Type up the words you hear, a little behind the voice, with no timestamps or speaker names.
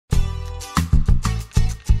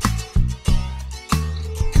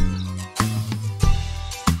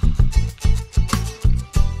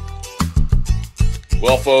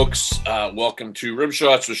Well, folks, welcome to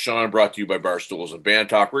Rimshots with Sean, brought to you by Barstools and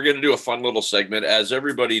Bandtalk. We're going to do a fun little segment. As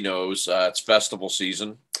everybody knows, it's festival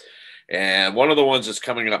season. And one of the ones that's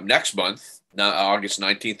coming up next month, August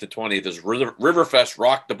 19th to 20th, is Riverfest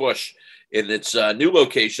Rock the Bush in its new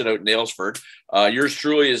location out in Aylesford. Yours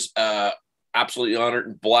truly is absolutely honored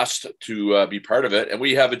and blessed to be part of it. And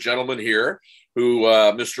we have a gentleman here who,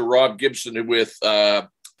 Mr. Rob Gibson, with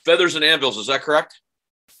Feathers and Anvils. Is that correct?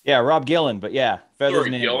 Yeah, Rob Gillan, but yeah, Feathers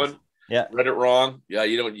and Anvils. Yeah, read it wrong. Yeah,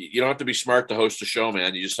 you don't have to be smart to host a show,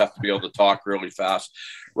 man. You just have to be able to talk really fast.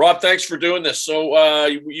 Rob, thanks for doing this. So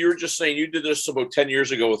you were just saying you did this about 10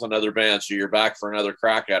 years ago with another band, so you're back for another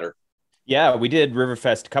crack at her. Yeah, we did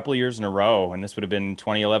Riverfest a couple of years in a row, and this would have been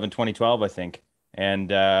 2011, 2012, I think. And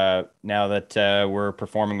now that we're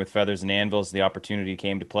performing with Feathers and Anvils, the opportunity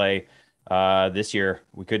came to play this year.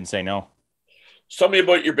 We couldn't say no. Tell me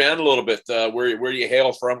about your band a little bit. Where do you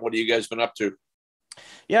hail from? What have you guys been up to?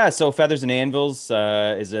 Yeah, so Feathers and Anvils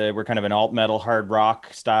we're kind of an alt metal hard rock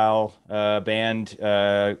style band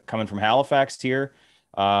coming from Halifax here.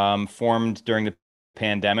 Formed during the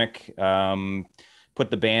pandemic. Put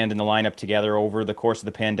the band and the lineup together over the course of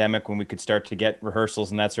the pandemic when we could start to get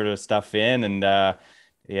rehearsals and that sort of stuff in. And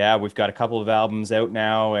yeah, we've got a couple of albums out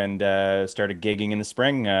now and started gigging in the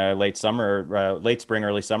spring, late spring,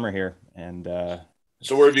 early summer here. And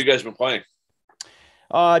so where have you guys been playing?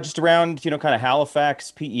 Just around, kind of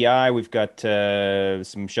Halifax, PEI. We've got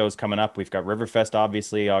some shows coming up. We've got Riverfest,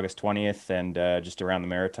 obviously, August 20th, and just around the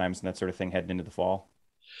Maritimes and that sort of thing heading into the fall.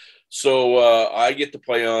 So I get to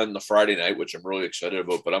play on the Friday night, which I'm really excited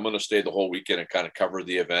about, but I'm going to stay the whole weekend and kind of cover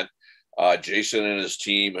the event. Jason and his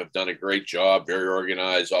team have done a great job, very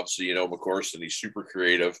organized. Obviously, McCorson, he's super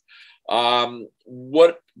creative.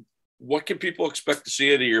 What can people expect to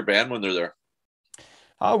see out of your band when they're there?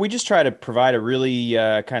 We just try to provide a really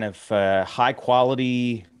kind of high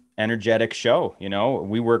quality, energetic show.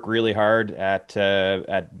 We work really hard at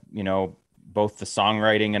both the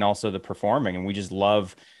songwriting and also the performing, and we just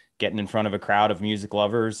love getting in front of a crowd of music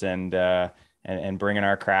lovers and bringing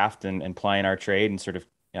our craft and playing our trade and sort of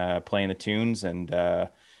playing the tunes and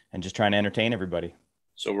just trying to entertain everybody.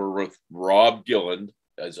 So we're with Rob Gillan,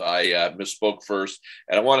 as I misspoke first.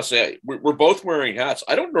 And I want to say we're both wearing hats.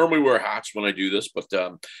 I don't normally wear hats when I do this, but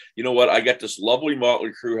you know what? I got this lovely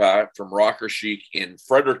Motley Crue hat from Rocker Chic in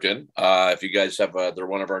Fredericton. If you guys have, they're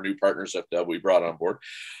one of our new partners that we brought on board.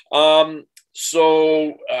 I'm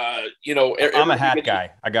a hat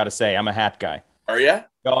guy. I got to say, I'm a hat guy. Are you?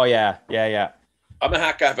 Oh, yeah. Yeah. I'm a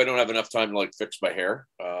hat guy if I don't have enough time to fix my hair.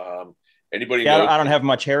 Anybody knows? I don't have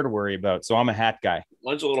much hair to worry about, so I'm a hat guy.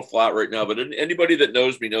 Mine's a little flat right now, but anybody that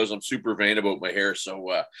knows me knows I'm super vain about my hair.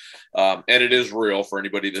 So, and it is real for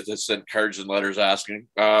anybody that has sent cards and letters asking.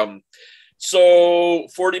 So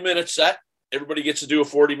 40-minute set. Everybody gets to do a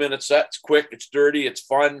 40-minute set. It's quick, it's dirty, it's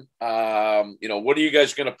fun. What are you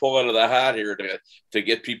guys going to pull out of the hat here to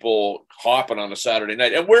get people hopping on a Saturday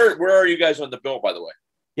night? And where are you guys on the bill, by the way?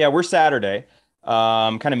 Yeah, we're Saturday,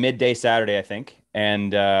 kind of midday Saturday, I think.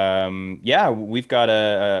 And we've got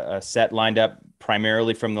a set lined up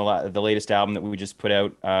primarily from the latest album that we just put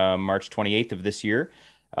out March 28th of this year,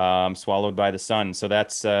 Swallowed by the Sun. So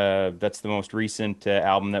that's the most recent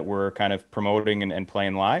album that we're kind of promoting and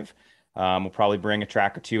playing live. We'll probably bring a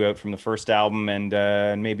track or two out from the first album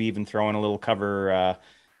and maybe even throw in a little cover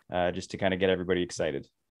just to kind of get everybody excited.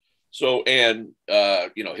 So, and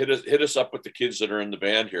hit us up with the kids that are in the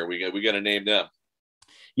band here. We got to name them.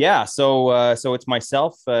 Yeah, so it's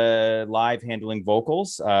myself live handling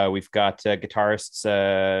vocals. We've got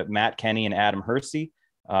guitarists Matt Kenny and Adam Hersey,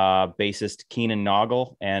 bassist Keenan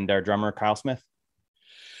Noggle, and our drummer Kyle Smith.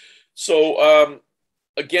 So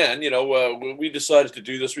again, when we decided to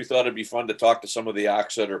do this, we thought it'd be fun to talk to some of the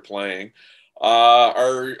acts that are playing.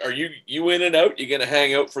 Are you in and out? You going to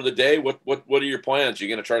hang out for the day? What are your plans? You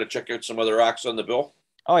going to try to check out some other acts on the bill?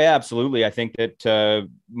 Oh, yeah, absolutely. I think that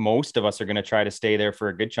most of us are going to try to stay there for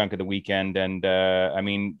a good chunk of the weekend. And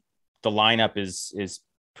the lineup is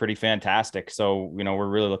pretty fantastic. So, we're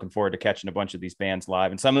really looking forward to catching a bunch of these bands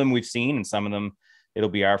live. And some of them we've seen, and some of them it'll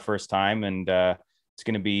be our first time. And it's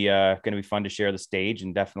going to be fun to share the stage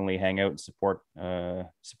and definitely hang out and support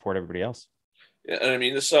everybody else. Yeah, and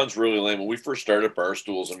this sounds really lame. When we first started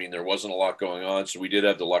Barstools, there wasn't a lot going on. So we did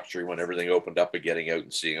have the luxury when everything opened up of getting out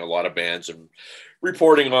and seeing a lot of bands and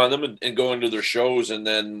reporting on them and going to their shows. And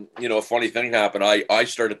then, a funny thing happened. I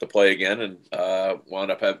started to play again and wound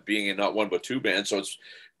up being in not one but two bands. So it's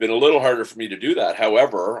been a little harder for me to do that.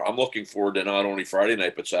 However, I'm looking forward to not only Friday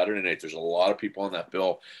night, but Saturday night. There's a lot of people on that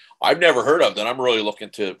bill I've never heard of that I'm really looking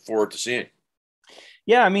forward to seeing.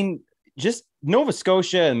 Yeah, just Nova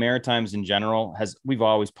Scotia and Maritimes in general we've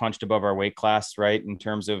always punched above our weight class, right? In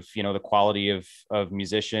terms of, the quality of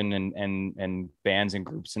musician and bands and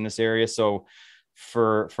groups in this area. So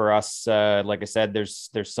for us, like I said,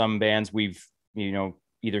 there's some bands we've,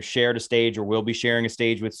 either shared a stage or will be sharing a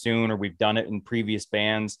stage with soon, or we've done it in previous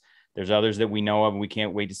bands. There's others that we know of and we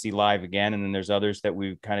can't wait to see live again. And then there's others that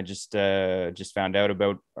we've kind of just found out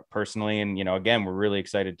about personally. And, again, we're really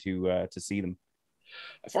excited to see them.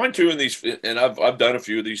 I find too in these, and I've done a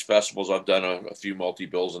few of these festivals. I've done a few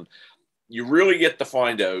multi-bills, and you really get to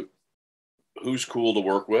find out who's cool to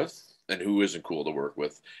work with and who isn't cool to work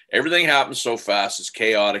with. Everything happens so fast; it's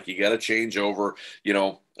chaotic. You got to change over. You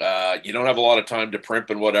don't have a lot of time to primp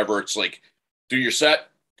and whatever. It's like, do your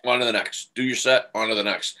set, on to the next. Do your set, on to the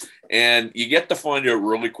next, and you get to find out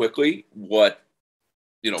really quickly what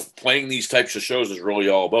playing these types of shows is really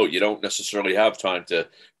all about. You don't necessarily have time to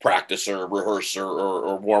practice or rehearse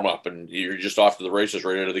or warm up, and you're just off to the races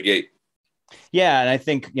right out of the gate. Yeah. And I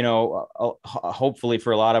think, hopefully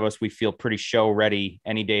for a lot of us, we feel pretty show ready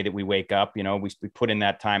any day that we wake up. We put in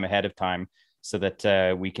that time ahead of time so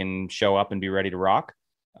that we can show up and be ready to rock.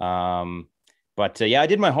 But yeah, I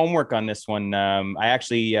did my homework on this one. I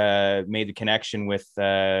actually made the connection with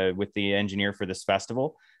the engineer for this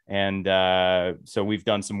festival. And so we've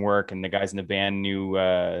done some work, and the guys in the band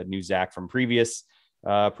knew Zach from previous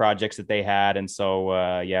projects that they had. And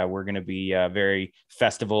so, yeah, we're going to be very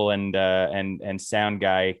festival and sound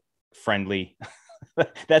guy friendly.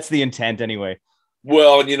 That's the intent anyway.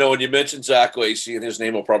 Well, and when you mentioned Zach Lacey, and his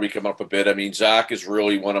name will probably come up a bit. I mean, Zach is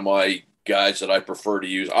really one of my guys that I prefer to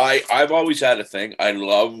use. I've always had a thing. I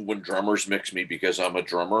love when drummers mix me because I'm a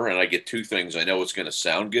drummer, and I get two things. I know it's going to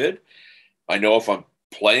sound good. I know if I'm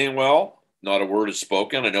playing well, not a word is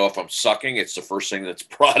spoken. I know if I'm sucking, it's the first thing that's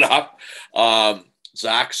brought up.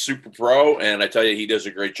 Zach's super pro, and I tell you, he does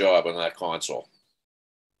a great job on that console.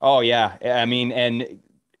 Oh yeah, I mean, and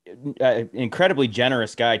incredibly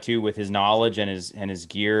generous guy too, with his knowledge and his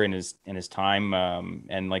gear and his time.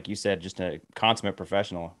 And like you said, just a consummate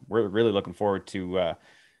professional. We're really looking forward to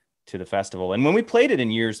the festival. And when we played it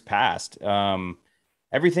in years past,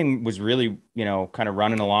 everything was really, kind of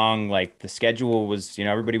running along. Like the schedule was,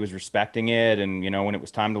 everybody was respecting it. And, when it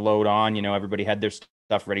was time to load on, everybody had their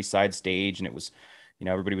stuff ready side stage, and it was,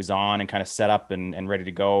 everybody was on and kind of set up and ready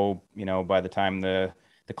to go, by the time the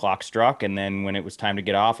clock struck. And then when it was time to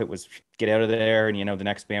get off, it was get out of there. And, the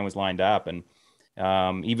next band was lined up. And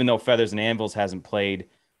even though Feathers and Anvils hasn't played,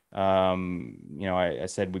 I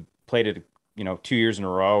said we played it, 2 years in a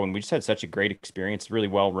row, and we just had such a great experience, really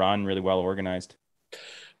well run, really well organized.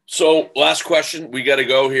 So last question, we got to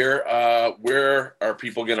go here. Where are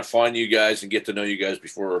people going to find you guys and get to know you guys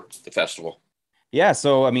before the festival? Yeah.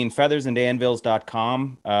 So, I mean,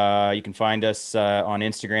 feathersandanvils.com. You can find us on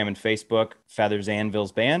Instagram and Facebook, Feathers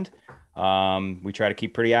Anvils Band. We try to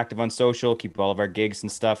keep pretty active on social, keep all of our gigs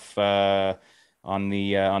and stuff on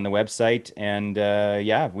the website. And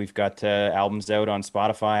yeah, we've got albums out on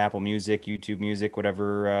Spotify, Apple Music, YouTube Music,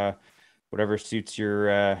 whatever suits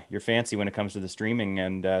your fancy when it comes to the streaming.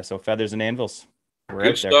 And so Feathers and Anvils, we're Good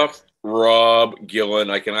out there. stuff. Rob Gillan.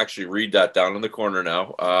 I can actually read that down in the corner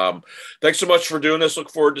now. Thanks so much for doing this. Look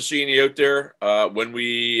forward to seeing you out there when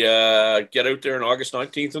we get out there on August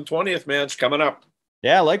 19th and 20th, man. It's coming up.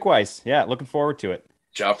 Yeah, likewise. Yeah, looking forward to it.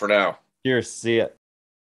 Ciao for now. Cheers. See ya.